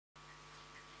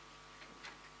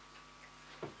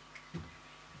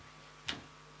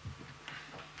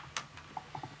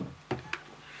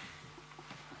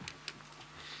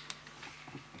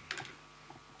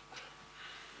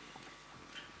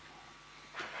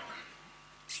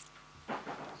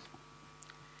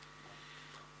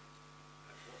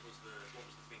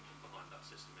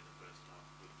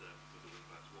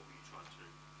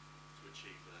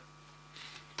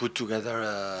put together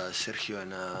Sergio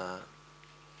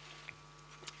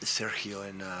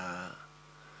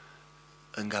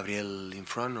and Gabriel in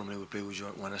front. Normally we play with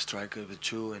one striker, with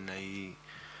two, and I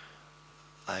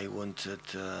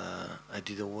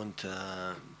didn't want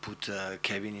put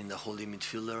Kevin in the holding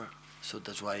midfielder, so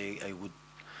that's why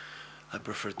I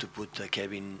prefer to put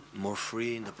Kevin more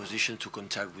free in the position to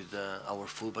contact with our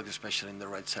fullback, especially in the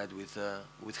right side with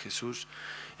Jesus,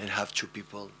 and have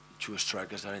two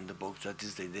strikers are in the box. That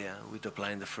is the idea. With the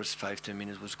plan, the first 5-10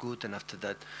 minutes was good, and after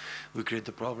that, we create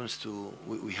the problems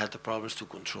we had the problems to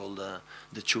control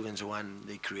the two against one.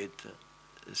 They create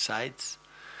sides,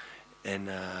 and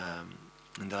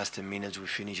in the last 10 minutes we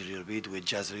finish a little bit, we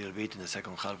adjust a little bit. In the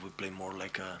second half, we play more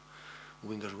like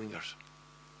wingers.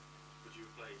 Would you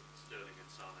play Sterling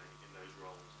and Sane in those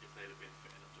roles if they'd have been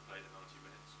fit enough to play the 90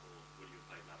 minutes, or would you have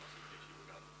played Navas and Fishy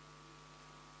regardless?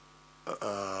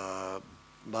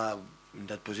 But in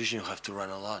that position you have to run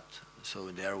a lot, so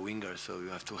they are wingers, so you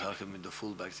have to help them with the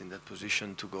fullbacks in that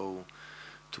position to go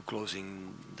to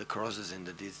closing the crosses, and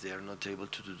they are not able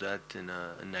to do that in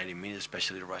 90 minutes,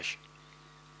 especially rush.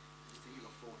 Do you think you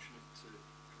were fortunate to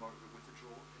come out with a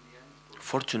draw in the end?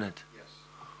 Fortunate? Yes.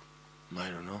 I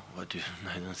don't know. I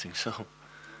don't think so. Do you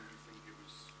think it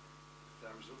was a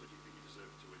fair result, or do you think you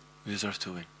deserved to win? We deserve to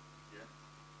win. Yeah?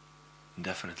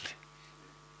 Definitely.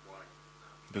 Yeah. Why?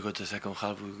 Because the second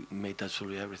half we made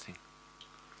absolutely everything.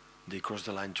 They crossed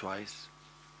the line twice.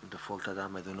 The fault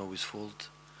Adam, I don't know his fault,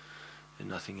 and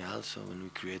nothing else. So when we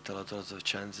create a lot of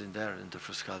chance in there, in the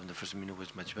first half, in the first minute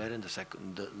was much better. In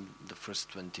the first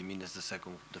 20 minutes,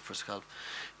 the first half,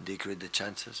 they create the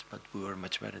chances, but we were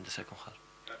much better in the second half.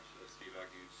 Steve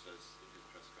Agnew says in his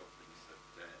press conference that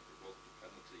it wasn't a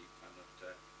penalty and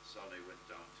that Sane went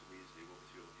down too easily. What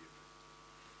was your view?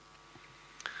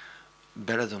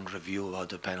 Better don't review about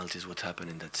the penalties, what happened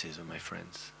in that season, my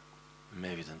friends.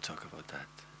 Maybe don't talk about that.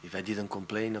 If I didn't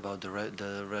complain about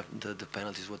the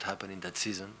penalties, what happened in that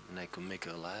season, and I could make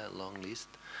a long list,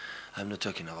 I'm not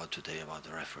talking about today about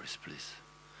the referees, please.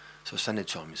 So Sané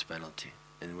told me it's penalty,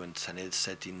 and when Sané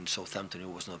said in Southampton it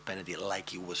was not penalty,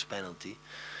 like it was penalty.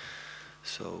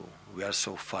 So we are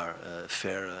so far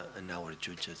fair in our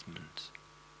judgments.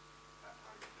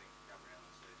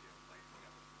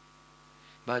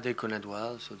 But they connect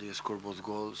well, so they score both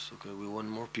goals. Okay, we want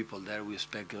more people there. We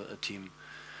expect a team,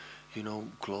 you know,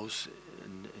 close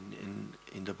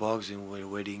in the box, and we're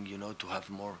waiting, you know, to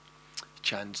have more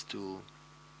chance to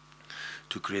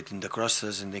create in the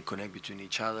crosses, and they connect between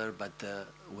each other. But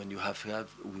when you have,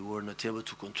 we were not able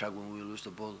to contract when we lose the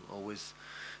ball. Always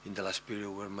in the last period,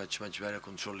 we're much better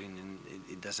controlling, and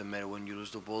it doesn't matter when you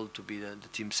lose the ball to be the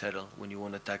team settle. When you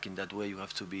want to attack in that way, you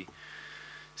have to be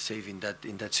safe in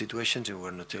that situation, and we're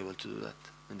not able to do that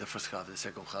in the first half. The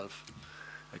second half,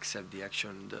 except the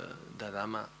action, the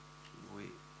drama,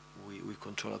 we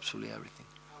control absolutely everything.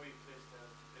 How are you placed to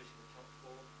finish in the top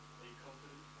four? Are you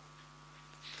confident?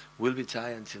 We'll be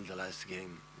tied until the last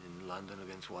game in London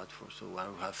against Watford. So I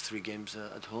have 3 games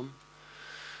at home.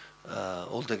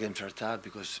 All the games are tied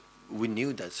because we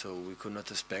knew that, so we could not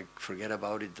forget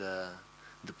about it.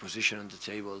 The position on the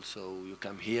table. So you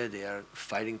come here, they are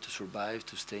fighting to survive,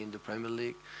 to stay in the Premier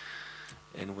League,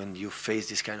 and when you face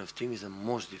this kind of team, it's the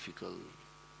most difficult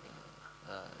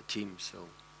team. So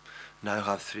now you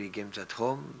have 3 games at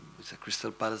home. It's a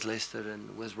Crystal Palace, Leicester,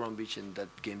 and West Bromwich, and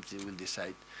that game they will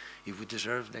decide if we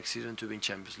deserve next season to be in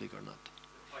Champions League or not. The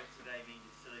point today means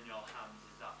it's still in your hands.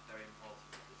 Is that very important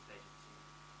at this stage of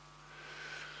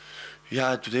the season?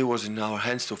 Yeah, today was in our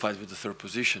hands to fight with the 3rd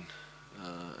position.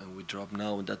 And we drop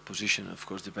now in that position. Of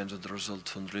course, depends on the result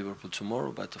from Liverpool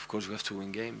tomorrow, but of course we have to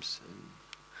win games. And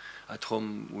at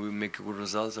home we make good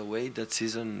results away. That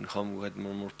season, home we had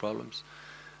more problems.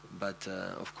 But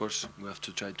of course we have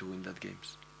to try to win that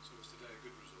games. So was today a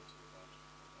good result or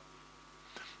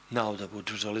bad? No, the good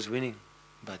result is winning.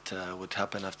 But what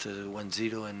happened after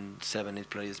 1-0 and 7-8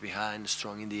 players behind,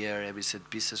 strong in the air, every set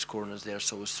pieces, corners, they are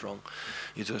so strong.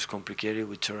 It was complicated.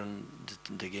 We turned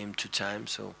the game 2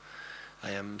 times, so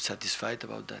I am satisfied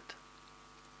about that.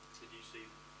 Did you see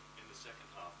in the second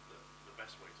half that the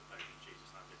best way to play with Jesus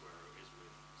Aguero is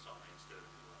with Sane and Sterling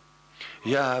as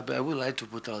well? Yeah, but I would like to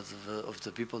put a lot of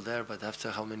the people there, but after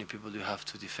how many people do you have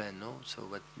to defend, no? So,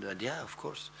 but yeah, of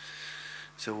course.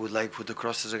 So we would like put the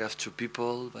crosses, I have 2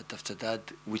 people, but after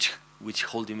that, which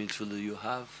holding midfielder do you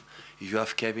have? If you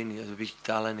have Kevin, he has a big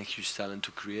talent, a huge talent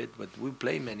to create, but we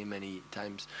play many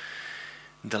times.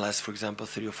 In the last, for example,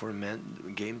 3 or 4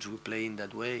 games, we play in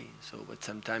that way. So, but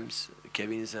sometimes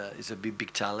Kevin is a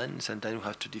big talent. Sometimes we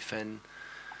have to defend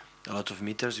a lot of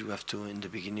meters. You have to, in the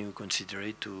beginning, you consider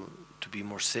it to be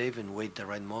more safe and wait the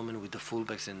right moment with the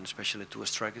fullbacks and especially two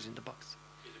strikers in the box.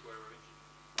 Is Aguero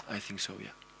injured? I think so, yeah. Do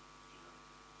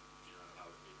you know how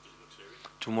does it look serious?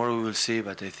 Tomorrow we will see,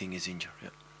 but I think he's injured, yeah.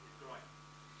 Right.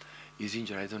 He's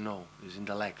injured, I don't know. He's in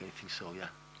the leg, I think so, yeah.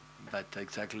 But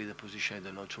exactly the position, I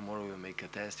don't know. Tomorrow we'll make a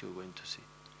test, we're going to see.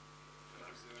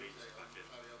 Jesus is back in.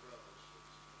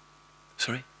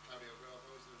 Sorry?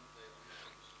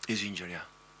 He's injured, yeah.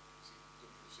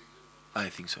 I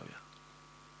think so, yeah.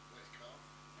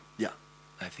 Yeah,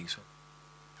 I think so.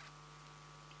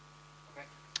 Okay.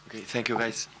 Okay, thank you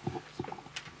guys.